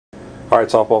Alright,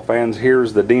 softball fans,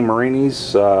 here's the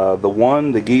DeMarini's, the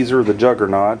one, the geezer, the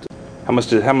juggernaut. How much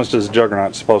does the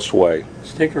juggernaut supposed to weigh?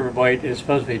 Sticker weight is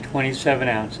supposed to be 27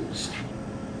 ounces.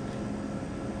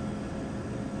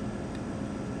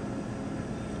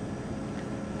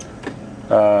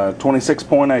 Uh,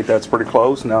 26.8, that's pretty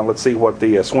close. Now let's see what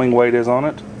the swing weight is on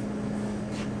it.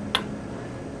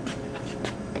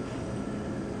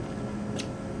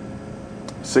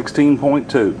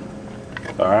 $16.2.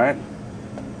 Alright.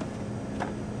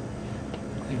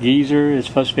 The geezer is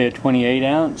supposed to be a 28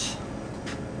 ounce.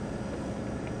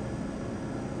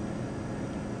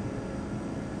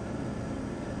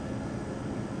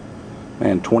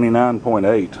 And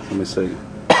 29.8. Let me see.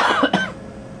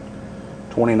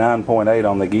 29.8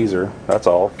 on the geezer. That's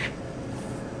off.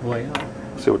 Way off.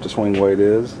 See what the swing weight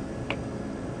is.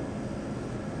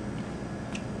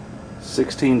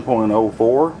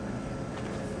 16.04.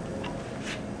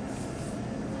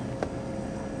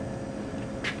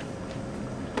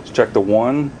 Let's check the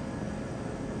one.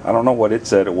 I don't know what it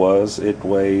said it was. It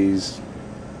weighs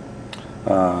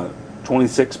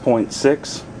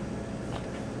 26.6.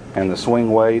 And the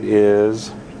swing weight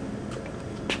is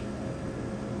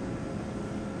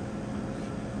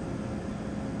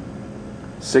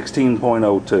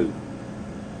 16.02.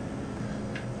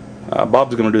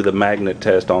 Bob's going to do the magnet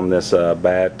test on this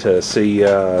bat to see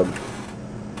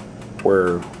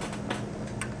where,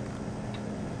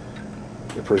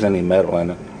 if there's any metal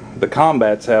in it. The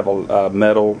combats have a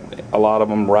metal, a lot of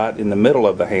them right in the middle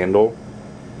of the handle,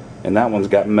 and that one's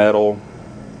got metal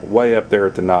way up there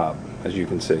at the knob, as you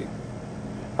can see.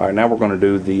 Alright, now we're going to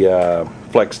do the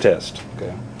flex test.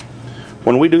 Okay.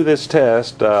 When we do this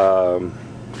test,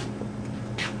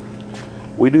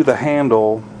 we do the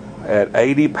handle at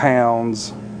 80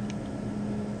 pounds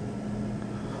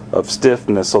of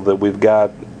stiffness, so that we've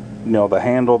got, you know, the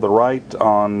handle, the right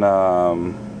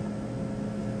on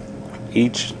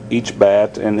each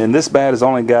bat, and this bat has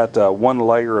only got one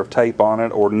layer of tape on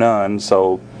it or none,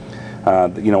 so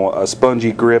you know, a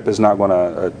spongy grip is not going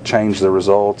to change the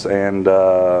results. And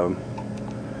now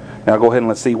go ahead and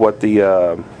let's see what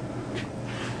the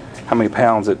how many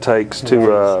pounds it takes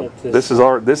to this is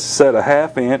set a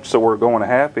 ½ inch, so we're going a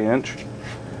 ½ inch,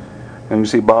 and you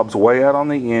see Bob's way out on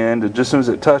the end, and just as soon as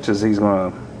it touches he's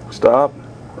going to stop.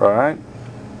 Right,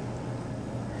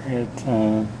 it's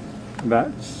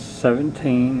about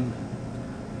 17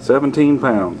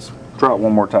 pounds. Try it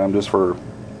one more time just for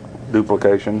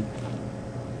duplication.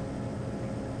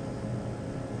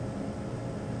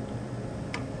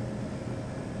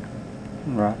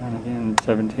 Right, and again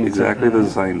 17. Exactly the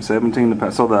same, 17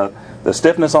 pounds. So the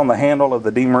stiffness on the handle of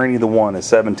the DeMarini the one is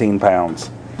 17 pounds.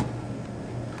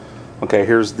 Okay,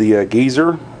 here's the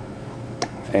geezer,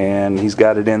 and he's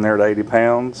got it in there at 80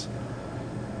 pounds,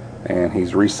 and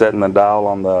he's resetting the dial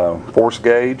on the force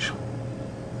gauge,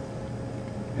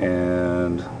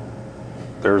 and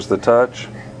there's the touch,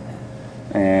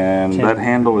 and that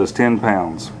handle is 10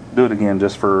 pounds. Do it again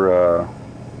just for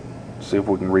see if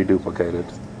we can reduplicate it.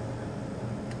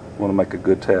 Want to make a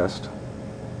good test.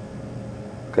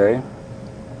 Okay,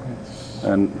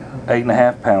 and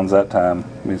 8.5 pounds that time.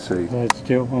 Let me see. Let's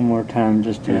do it one more time,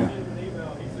 just to. Yeah.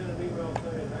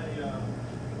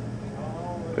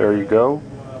 There you go.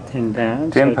 10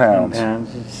 pounds. 10 pounds. 10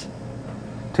 pounds is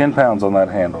 10 pounds on that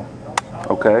handle.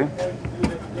 Okay.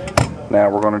 Now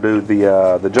we're going to do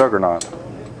the juggernaut.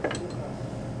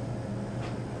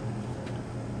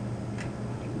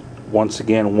 Once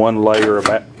again, one layer of.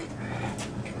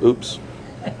 Oops.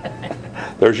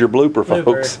 There's your blooper,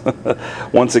 folks.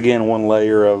 Once again, one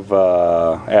layer of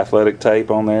athletic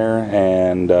tape on there,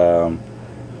 and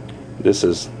this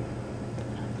is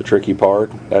the tricky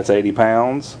part. That's 80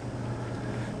 pounds.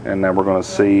 And then we're going to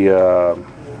see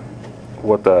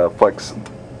what the flex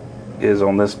is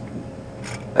on this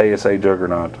ASA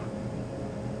juggernaut.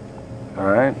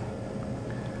 Alright.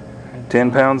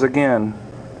 10 pounds again.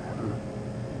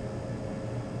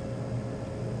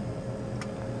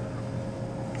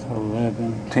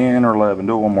 11. 10 or 11.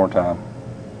 Do it one more time.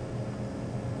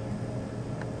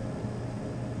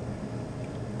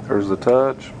 There's the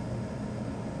touch.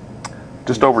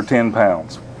 Just over 10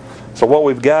 pounds. So what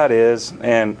we've got is,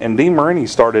 and DeMarini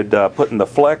started putting the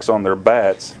flex on their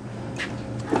bats.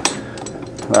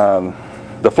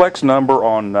 The flex number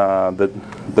on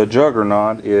the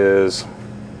juggernaut is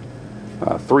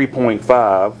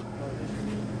 3.5.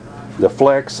 The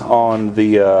flex on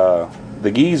the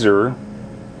geezer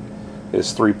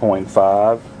is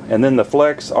 3.5, and then the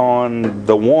flex on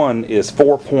the one is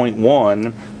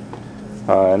 4.1,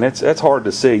 and it's hard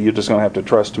to see. You're just going to have to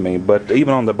trust me. But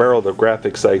even on the barrel, the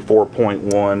graphics say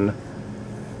 4.1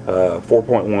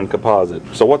 4.1 composite.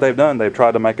 So what they've done, they've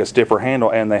tried to make a stiffer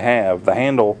handle, and they have. The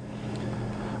handle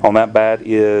on that bat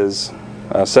is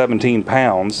 17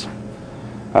 pounds.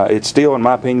 It's still, in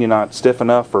my opinion, not stiff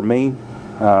enough for me.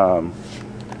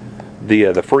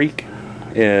 The Freak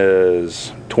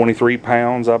is 23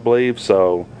 pounds, I believe.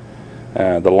 So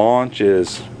the Launch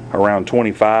is around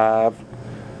 25.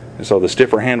 So the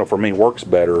stiffer handle for me works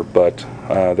better, but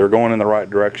they're going in the right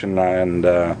direction, and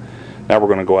now we're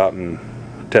going to go out and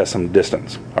test some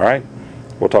distance. All right,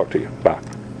 we'll talk to you. Bye.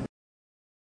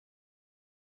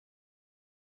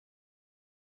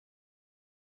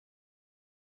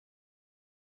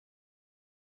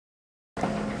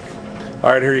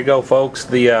 All right, here you go, folks.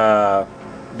 The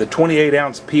 28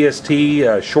 ounce PST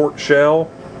short shell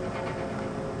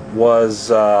was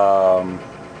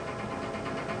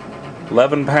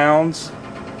 11 pounds.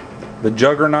 The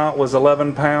Juggernaut was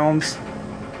 11 pounds.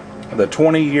 The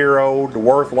 20-year-old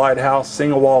Worth Lighthouse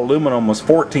single wall aluminum was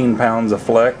 14 pounds of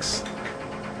flex.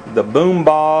 The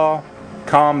Boomba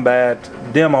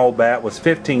Combat demo bat was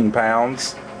 15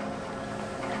 pounds.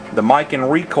 The Mic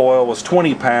and Recoil was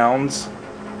 20 pounds.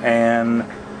 And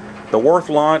the Worth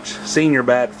Launch Senior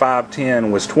Bat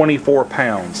 510 was 24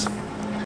 pounds.